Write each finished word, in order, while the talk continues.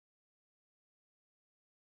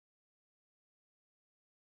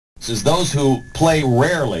is those who play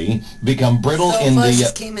rarely become brittle in Buzz the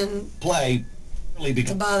just came in play.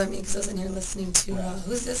 to bother me because I was in here listening to,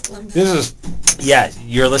 who's this, Glenn Beck? This is, yeah,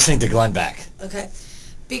 you're listening to Glenn Beck. Okay.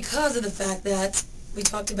 Because of the fact that we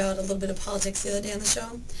talked about a little bit of politics the other day on the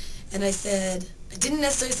show, and I said, I didn't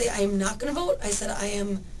necessarily say I am not going to vote. I said I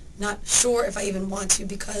am not sure if I even want to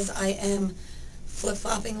because I am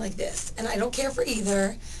flip-flopping like this. And I don't care for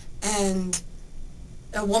either. And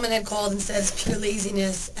a woman had called and said it's pure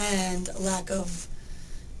laziness and lack of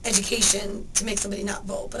education to make somebody not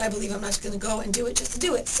vote. But I believe I'm not just going to go and do it just to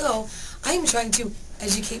do it. So I am trying to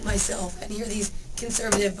educate myself and hear these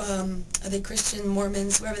conservative, are they Christian,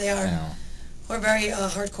 Mormons, whoever they are, who are very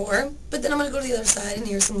hardcore. But then I'm going to go to the other side and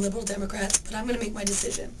hear some liberal Democrats. But I'm going to make my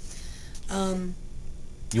decision.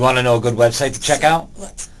 You want to know a good website to check out?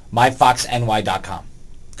 What? MyFoxNY.com.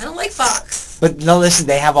 I don't like Fox. But no, listen,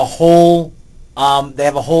 they have a whole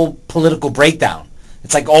political breakdown.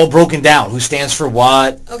 It's like all broken down. Who stands for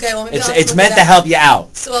what? Okay, well, maybe it's meant to help you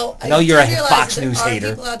out. So I know you're a realize Fox that News there hater.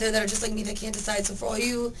 There are people out there that are just like me that can't decide. So for all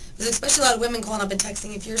you, there's especially a lot of women calling up and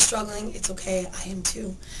texting. If you're struggling, it's okay. I am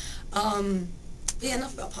too. But yeah,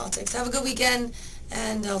 enough about politics. Have a good weekend,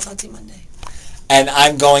 and I'll talk to you Monday. And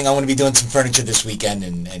I'm going to be doing some furniture this weekend,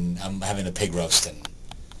 and I'm having a pig roast, and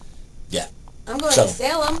yeah. I'm going to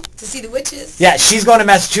Salem to see the witches. Yeah, she's going to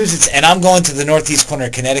Massachusetts, and I'm going to the northeast corner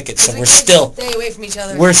of Connecticut, so we're still... Stay away from each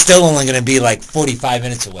other. We're still only going to be like 45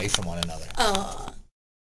 minutes away from one another. Oh.